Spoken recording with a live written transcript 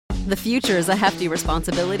The future is a hefty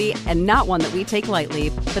responsibility and not one that we take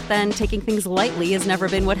lightly, but then taking things lightly has never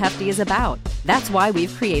been what Hefty is about. That's why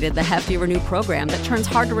we've created the Hefty Renew program that turns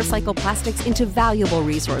hard-to-recycle plastics into valuable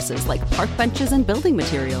resources like park benches and building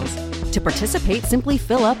materials. To participate, simply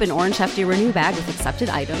fill up an orange Hefty Renew bag with accepted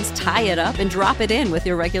items, tie it up, and drop it in with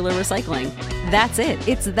your regular recycling. That's it.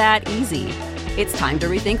 It's that easy. It's time to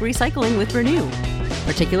rethink recycling with Renew.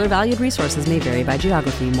 Particular valued resources may vary by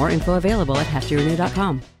geography. More info available at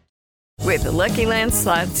heftyrenew.com. With the Lucky Land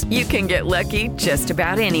Slots, you can get lucky just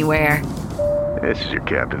about anywhere. This is your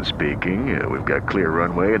captain speaking. We've got clear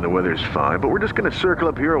runway and the weather's fine, but we're just going to circle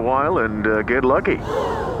up here a while and get lucky.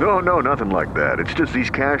 No, nothing like that. It's just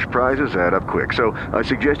these cash prizes add up quick. So I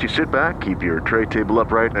suggest you sit back, keep your tray table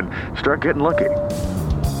upright, and start getting lucky.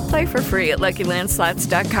 Play for free at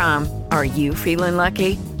LuckyLandSlots.com. Are you feeling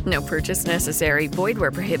lucky? No purchase necessary. Void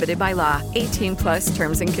where prohibited by law. 18+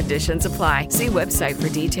 terms and conditions apply. See website for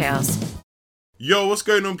details. Yo, what's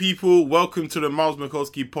going on, people? Welcome to the Miles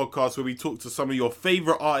Mikulski podcast, where we talk to some of your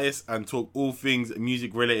favourite artists and talk all things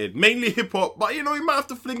music related. Mainly hip-hop, but you know, we might have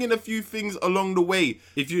to fling in a few things along the way.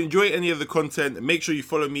 If you enjoy any of the content, make sure you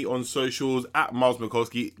follow me on socials at Miles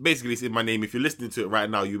Mikulski. Basically, it's in my name. If you're listening to it right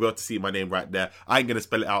now, you'll be able to see my name right there. I ain't going to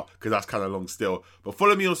spell it out because that's kind of long still. But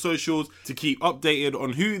follow me on socials to keep updated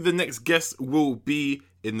on who the next guest will be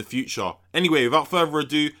in the future. Anyway, without further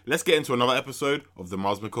ado, let's get into another episode of the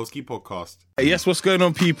Miles Mikulski podcast. Yes, what's going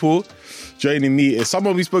on, people? Joining me is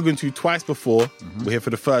someone we've spoken to twice before. We're here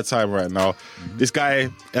for the third time right now. This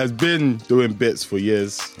guy has been doing bits for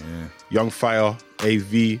years. Young Fire,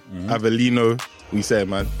 AV, Avellino. What you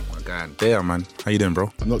saying, man? God damn, man. How you doing,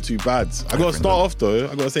 bro? Not too bad. I got to start off, though.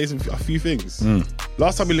 I got to say a few things.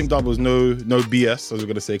 Last time we linked up was no BS, as we're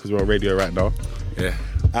going to say, because we're on radio right now. Yeah.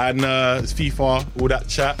 And it's FIFA, all that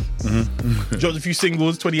chat. Dropped a few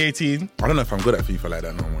singles, 2018. I don't know if I'm good at FIFA like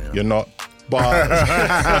that no more. You're not. But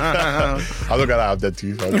I'm not gonna have that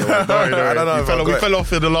too. I don't know. We fell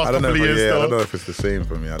off in the last couple of years. I don't know if it's the same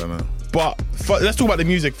for me. I don't know. But let's talk about the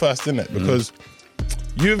music first, innit? Because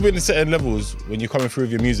you've been setting levels when you're coming through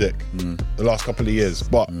with your music the last couple of years.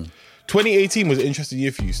 But 2018 was an interesting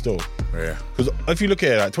year for you still. Yeah. Because if you look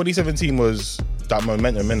at it, like 2017 was that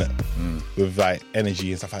momentum, innit? With like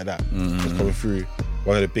energy and stuff like that. Was coming through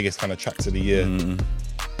one of the biggest kind of tracks of the year. And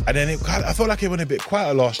then I felt like it went a bit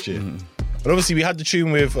quieter last year. But obviously we had the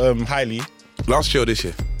tune with Hailey. Last year or this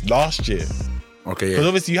year? Last year. Okay, yeah. Because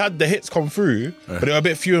obviously you had the hits come through, but they were a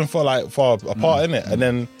bit few and far apart, innit? And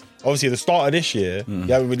then obviously at the start of this year, you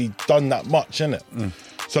haven't really done that much, innit?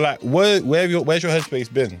 So like, where's your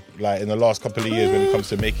headspace been, like in the last couple of years when it comes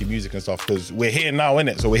to making music and stuff? Because we're here now,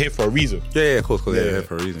 innit? So we're here for a reason. Yeah, of course, we're here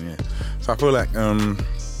for a reason, yeah. So I feel like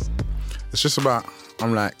it's just about,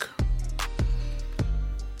 I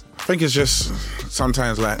think it's just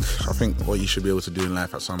sometimes like, I think what you should be able to do in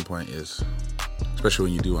life at some point is, especially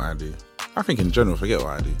when you do what I do, I think in general, forget what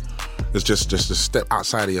I do, it's just to step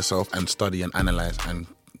outside of yourself and study and analyse and,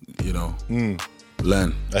 you know,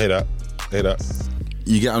 learn. I hear that.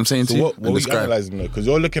 You get what I'm saying to you? What are you analysing though? Because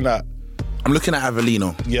I'm looking at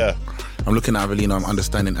Avellino. Yeah. I'm looking at Avellino, I'm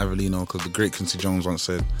understanding Avellino, because the great Quincy Jones once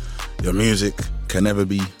said, your music can never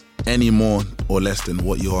be any more or less than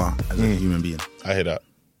what you are as a human being. I hear that.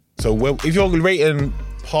 So if you're rating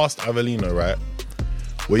past Avellino, right,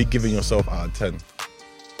 what are you giving yourself out of 10?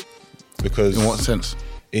 Because in what sense?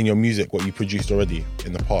 In your music, what you produced already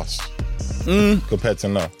in the past compared to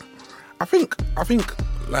now. I think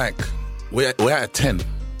like we're at a 10.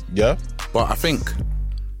 Yeah? But I think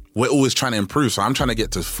we're always trying to improve, so I'm trying to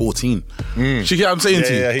get to 14. You get what I'm saying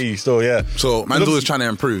to you? Yeah, I hear you still, yeah. So man's always trying to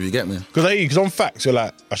improve, you get me? Because I hear you, because on facts, you're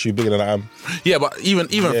like, I should be bigger than I am. Yeah, but even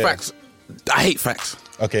facts, I hate facts.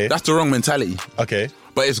 Okay. That's the wrong mentality. Okay.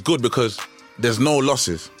 But it's good because there's no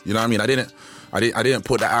losses. You know what I mean? I didn't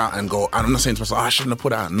put that out and go, and I'm not saying to myself, I shouldn't have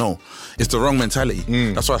put that out. No. It's the wrong mentality.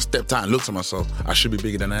 That's why I stepped out and looked at myself. I should be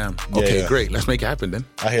bigger than I am. Okay, great. Let's make it happen then.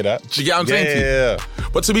 I hear that. Do you get what I'm saying to you? Yeah.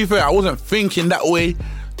 But to be fair, I wasn't thinking that way.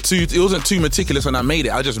 It wasn't too meticulous when I made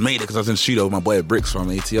it. I just made it because I was in the studio with my boy Bricks from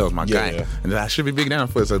ATL, my guy. Yeah. And I should be bigger than I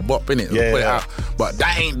thought. It's a bop, innit? Put it out. But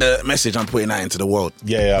that ain't the message I'm putting out into the world.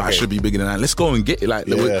 Okay. I should be bigger than that. Let's go and get it. Like,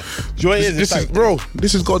 Do you know what it is? This is, bro,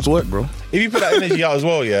 this is God's work, bro. If you put that energy out as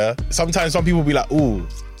well, sometimes some people be like, ooh,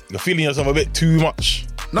 you're feeling yourself a bit too much.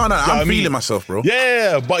 No, I'm feeling myself, bro.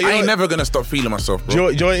 Yeah, but I ain't never gonna stop feeling myself, bro.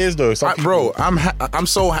 Do you know what it is though? Bro, I'm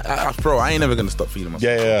so bro. I ain't never gonna stop feeling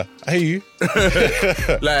myself. Yeah. I hear you.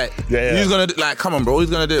 Who's gonna do, come on, bro? Who's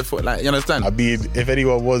gonna do it for? You understand? I mean, if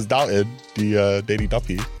anyone was doubted the Daily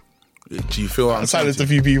Duppy, do you feel what I'm silenced a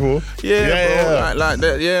few people?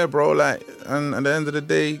 Yeah, bro. Bro. And at the end of the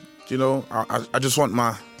day, you know, I just want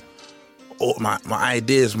my my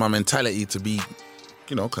ideas, my mentality to be,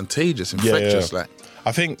 contagious, infectious. Like,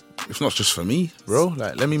 I think it's not just for me, bro.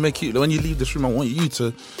 Like, let me make you. When you leave this room, I want you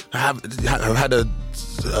to have had a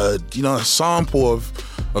sample of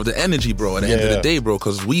the energy, bro. At the end of the day, bro,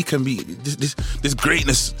 because we can be this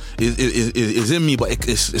greatness is in me, but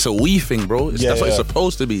it's a we thing, bro. That's what it's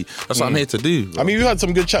supposed to be. That's what I'm here to do, bro. I mean, we've had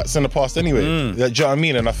some good chats in the past, anyway. Do you know what I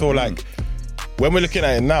mean? And I feel like when we're looking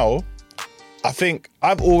at it now, I think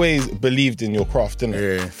I've always believed in your craft,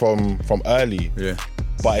 innit? From early. Yeah.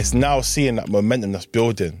 But it's now seeing that momentum that's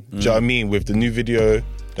building. Do you know what I mean? With the new video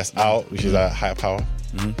that's out, which is Higher Power,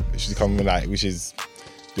 which is coming which is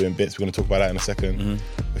doing bits. We're going to talk about that in a second.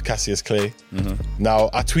 With Cassius Clay.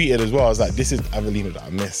 Now, I tweeted as well. I was like, this is Avelino that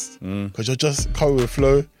I missed. Because you're just coming with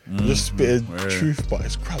flow. You're just spitting truth, but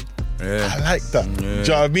it's crap. I like that. Do you know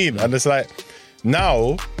what I mean? And it's like,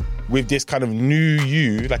 now, with this kind of new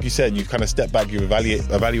you, like you said, you've kind of stepped back, you've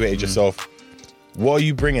evaluated yourself. What are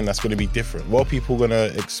you bringing that's going to be different? What are people going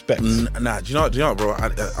to expect? Nah, do you know what, bro?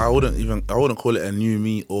 I wouldn't call it a new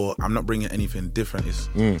me, or I'm not bringing anything different.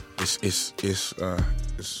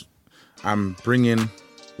 I'm bringing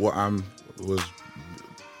what I was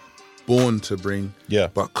born to bring,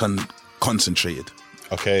 but concentrated.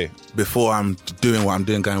 Okay. Before I'm doing what I'm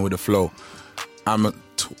doing, going with the flow. I'm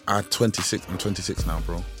 26. I'm 26 now,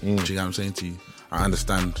 bro. Do you know what I'm saying to you? I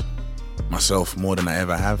understand myself more than I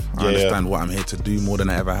ever have. I understand what I'm here to do more than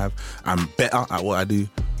I ever have. I'm better at what I do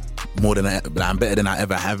I'm better than I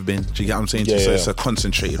ever have been. Do you get what I'm saying? So it's a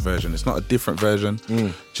concentrated version. It's not a different version.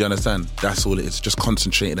 Do you understand? That's all it is. Just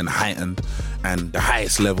concentrated and heightened and the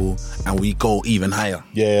highest level, and we go even higher.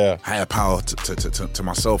 Higher power to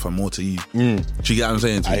myself and more to you. Do you get what I'm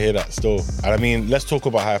saying? I hear that still. And I mean, let's talk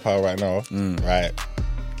about Higher Power right now. Right.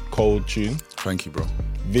 Cold tune. Thank you, bro.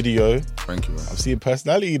 Video. Thank you, bro. I'm seeing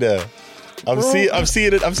personality there. I'm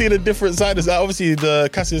seeing a different side. It's like, obviously the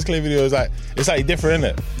Cassius Clay video is it's different,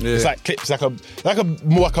 isn't it? Yeah. It's like clips,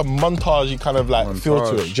 more like a montage kind of feel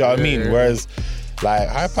to it. Do you know what I mean? Yeah. Whereas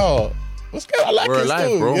Higher Power, what's good? I like We're it alive,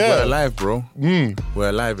 still. bro. Yeah. We're alive, bro. We're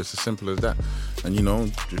alive. It's as simple as that. And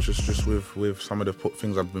just with some of the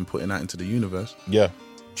things I've been putting out into the universe. Yeah.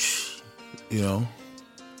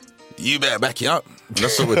 You better back it up.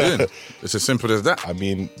 That's what we're doing. It's as simple as that. I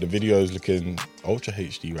mean, the video is looking ultra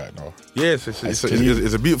HD right now. Yes, it's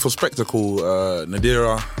a beautiful spectacle.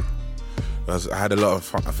 Nadira, I had a lot of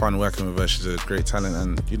fun working with her. She's a great talent,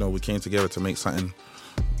 and we came together to make something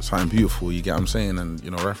beautiful. You get what I'm saying? And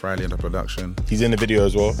Raf Riley in the production. He's in the video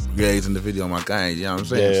as well. Yeah, he's in the video. My guy. You know what I'm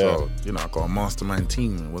saying? So I got a mastermind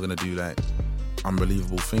team, and we're gonna do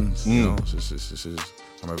unbelievable things.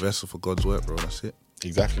 I'm a vessel for God's work, bro. That's it.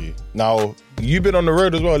 Exactly. Now, you've been on the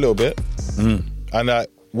road as well a little bit. And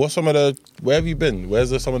where have you been?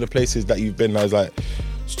 Where's some of the places that you've been that has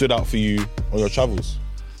stood out for you on your travels?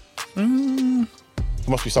 There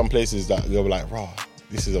must be some places that you're like, raw,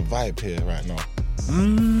 this is a vibe here right now.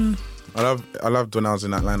 I loved when I was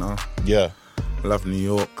in Atlanta. Yeah. I love New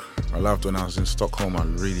York. I loved when I was in Stockholm. I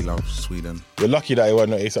really love Sweden. You're lucky that it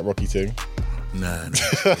wasn't an A$AP Rocky thing. Nah,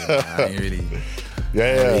 I ain't really...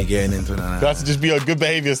 Yeah. Really getting into that. That has to just be on good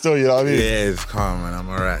behaviour still, you know what I mean? Yeah, it's calm, man. I'm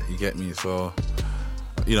alright, you get me? So,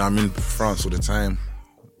 I'm in France all the time.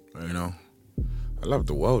 I love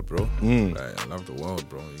the world, bro. I love the world,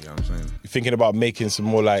 bro. You know what I'm saying? You're thinking about making some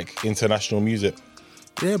more international music?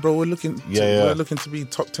 Yeah, bro. We're looking. We're looking to be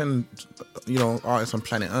top 10, artists on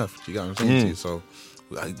planet Earth. You get what I'm saying to you? So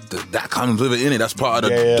that comes with it, innit? That's part of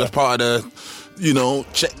the. That's part of the.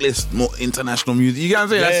 Checklist, more international music. You get what I'm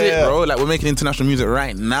saying? That's it, bro. We're making international music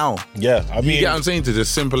right now. Yeah, I mean, you get what I'm saying? It's as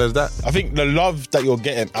simple as that. I think the love that you're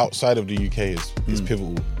getting outside of the UK is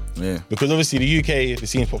pivotal. Yeah. Because obviously the UK, the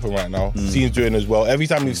scene's popping right now. The scene's doing as well. Every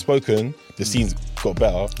time we've spoken, the scene's got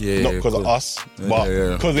better. Not because of us, but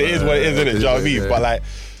because it is what it is, isn't it? Do you know what I mean? But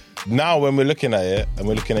now when we're looking at it and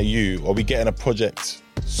we're looking at you, are we getting a project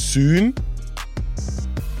soon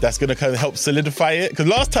that's going to kind of help solidify it? Because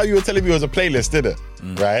last time you were telling me it was a playlist, didn't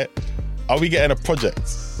it? Right? Are we getting a project?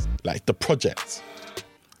 The project?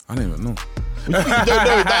 I don't even know. No.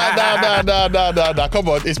 Come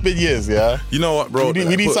on, it's been years, yeah? You know what, bro? We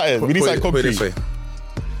need something. We need something concrete.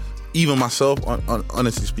 Even myself,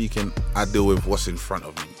 honestly speaking, I deal with what's in front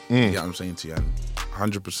of me. You know what I'm saying to you? And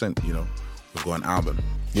 100%, we've got an album.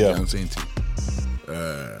 You know what I'm saying to you?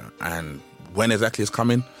 And when exactly it's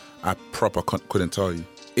coming, I couldn't tell you.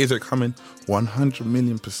 Is it coming? 100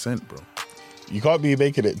 million%, bro. You can't be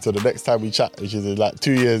making it until the next time we chat, which is in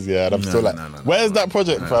 2 years, yeah. And I'm still where's that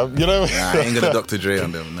project, fam? You know? I ain't gonna Dr. Dre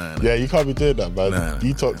on them. Yeah, you can't be doing that, man.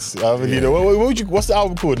 Detox. What's the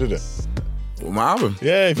album called, isn't it? My album?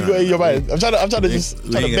 Yeah, if you got it in your mind. I'm trying to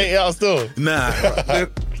bait it out still. Nah,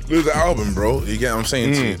 there's an album, bro. You get what I'm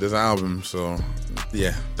saying to you? There's an album, so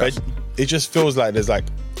yeah. It just feels like there's like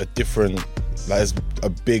a different, like there's a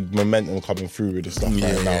big momentum coming through with the stuff right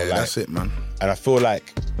now. Like, that's it, man. And I feel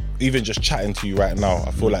like even just chatting to you right now,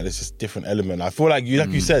 I feel like there's just different element. I feel like you, like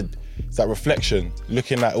you said, it's that reflection,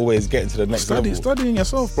 looking at always getting to the next level. Studying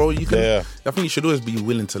yourself, bro. You can. Yeah. I think you should always be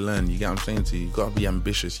willing to learn. You get what I'm saying to you? You gotta be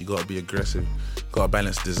ambitious. You gotta be aggressive. You gotta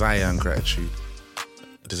balance desire and gratitude.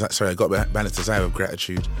 I got to balance desire with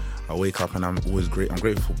gratitude. I wake up and I'm always I'm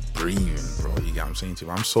grateful for breathing, bro. You get what I'm saying to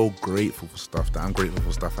you? I'm so grateful for stuff that I'm grateful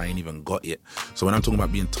for stuff I ain't even got yet. So when I'm talking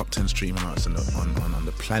about being top 10 streaming artists on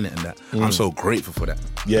the planet and that, I'm so grateful for that.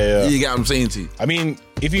 Yeah. You get what I'm saying to you? I mean,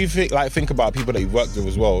 if you think about people that you've worked with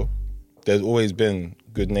as well, there's always been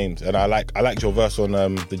good names, and I liked your verse on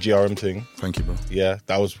the GRM thing. Thank you, bro. Yeah,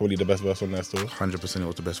 that was probably the best verse on there still. 100% it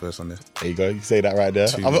was the best verse on there. There you go. You say that right there.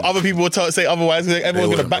 Other people will say otherwise.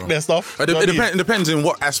 Everyone's gonna back their stuff. It depends in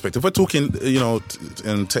what aspect. If we're talking,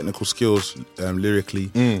 in technical skills, lyrically,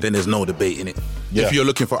 then there's no debate in it. Yeah. If you're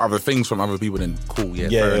looking for other things from other people, then cool. Yeah,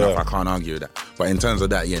 fair enough. I can't argue with that. But in terms of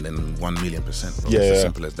that, then 1,000,000%. Bro. It's as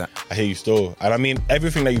simple as that. I hear you still, and I mean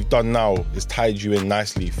everything that you've done now has tied you in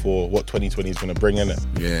nicely for what 2020 is gonna bring, innit?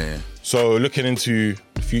 Yeah. So looking into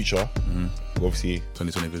the future, obviously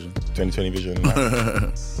 2020 vision. Like,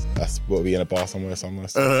 that's what we in a bar somewhere.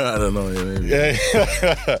 I don't know. Yeah, maybe.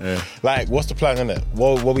 Yeah. Like, what's the plan, innit?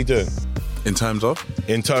 What are we doing? In terms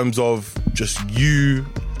of just you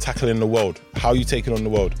tackling the world. How are you taking on the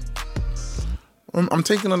world? I'm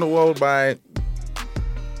taking on the world by.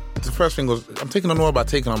 The first thing was I'm taking on the world by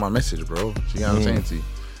taking on my message, bro. You know what I'm saying to you?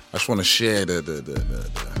 I just want to share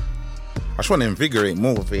I just want to invigorate,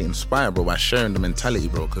 motivate, inspire, bro, by sharing the mentality,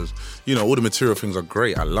 bro. Because, all the material things are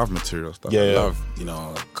great. I love material stuff. I love,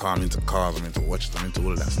 I'm into cars, I'm into watches, I'm into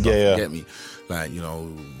all of that stuff. You get me? Like,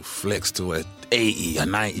 flex to a 80, a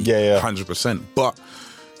 90, 100%. But,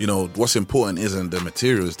 what's important isn't the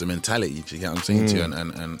material, it's the mentality. Do you get what I'm saying to you?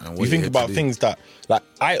 And what you think about things that, like,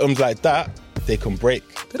 items like that, they can break.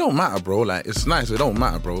 They don't matter, bro. Like, it's nice. It don't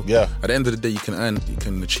matter, bro. Yeah. At the end of the day, you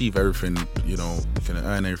can achieve everything, you can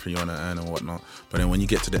earn everything you want to earn and whatnot. But then when you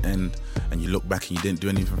get to the end and you look back and you didn't do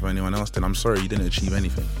anything for anyone else, then I'm sorry, you didn't achieve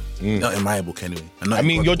anything. Not in my book, anyway. I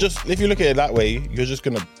mean, if you look at it that way, you're just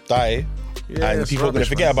going to die. Yeah, and people are going to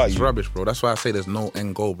forget about you. It's rubbish, bro. That's why I say there's no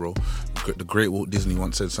end goal, bro. The great Walt Disney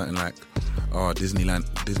once said something like,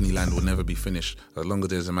 Disneyland will never be finished. As long as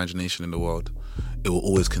there's imagination in the world, it will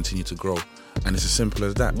always continue to grow. And it's as simple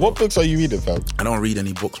as that, bro. What books are you reading, fam? I don't read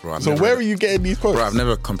any books, bro. So where are you getting these quotes? Bro, I've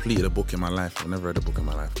never completed a book in my life. I've never read a book in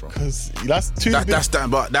my life, bro. Because that's too big.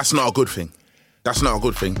 But that's not a good thing. That's not a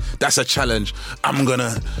good thing. That's a challenge. I'm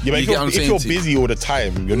gonna. Yeah, but if you're busy all the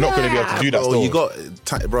time, you're not gonna be able to do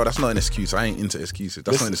that. Bro, bro, that's not an excuse. I ain't into excuses.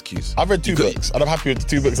 That's not an excuse. I've read 2 books, and I'm happy with the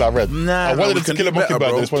 2 books I've read. I wanted To Kill a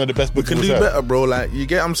Mockingbird. It's one of the best books. We can do better, bro. Like, you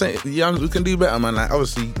get what I'm saying? Yeah, we can do better, man. Like,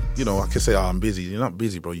 obviously, I can say, I'm busy. You're not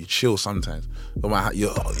busy, bro. You chill sometimes. No matter how,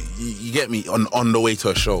 you get me on the way to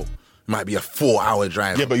a show. Might be a 4-hour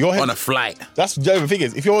drive. Yeah, but on a flight. That's the thing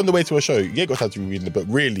is, if you're on the way to a show, you ain't got time to be reading the book.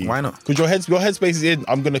 Really? Why not? Because your headspace is in.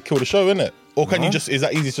 I'm gonna kill the show, innit? Or can you just? Is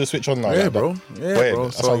that easy to switch on now? Yeah, like bro. Yeah, bro.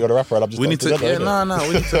 That's how you got a rapper. We need to.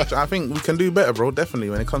 We need to. I think we can do better, bro. Definitely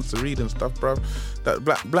when it comes to reading stuff, bro. That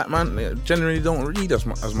black man generally don't read as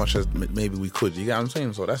much as maybe we could. You get what I'm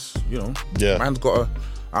saying? So that's Yeah. Man's got to.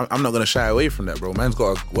 I'm not going to shy away from that, bro. Man's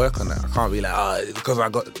got to work on that. I can't be like, because I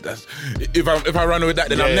got that. If I run with that,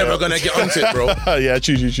 then I'm never going to get onto it, bro. Yeah,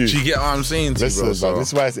 true. Do you get what I'm saying to you, bro? So. This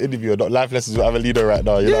is why it's an interview, not life lessons with Avelino right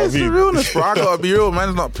now. You know what I mean? It's the realness, bro. I got to be real.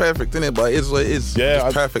 Man's not perfect, innit? But it is what it is. Yeah,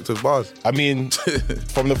 it's perfect with bars. I mean,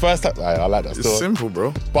 from the first time, I like that still. It's simple,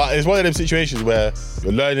 bro. But it's one of them situations where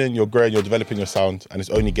you're learning, you're growing, you're developing your sound, and it's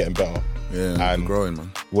only getting better. Yeah, and growing, man.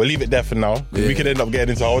 We'll leave it there for now. Yeah. We could end up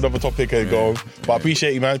getting into a whole other topic and go on. But I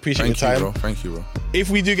appreciate you, man. Appreciate your time. Thank you, bro. If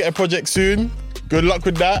we do get a project soon, good luck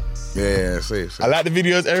with that. Yeah, safe. I like the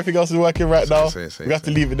videos. Everything else is working right now. We have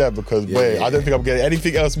to leave it there because, I don't think I'm getting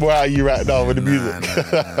anything else more out of you right now with the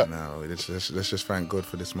music. No. Let's just thank God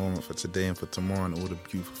for this moment, for today and for tomorrow and all the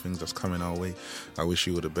beautiful things that's coming our way. I wish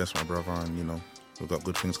you all the best, my brother, and we've got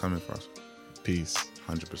good things coming for us. Peace.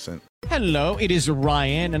 100%. Hello, it is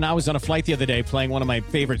Ryan, and I was on a flight the other day playing one of my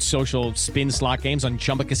favorite social spin slot games on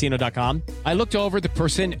ChumbaCasino.com. I looked over at the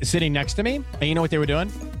person sitting next to me, and you know what they were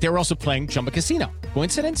doing? They were also playing Chumba Casino.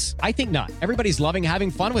 Coincidence? I think not. Everybody's loving having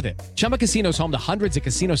fun with it. Chumba Casino is home to hundreds of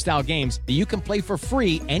casino-style games that you can play for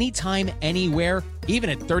free anytime, anywhere, even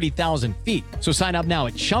at 30,000 feet. So sign up now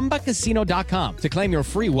at ChumbaCasino.com to claim your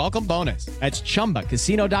free welcome bonus. That's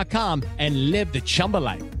ChumbaCasino.com and live the Chumba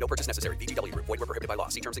life. No purchase necessary. VGW Group. Void where prohibited by law.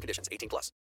 See terms and conditions. 18+.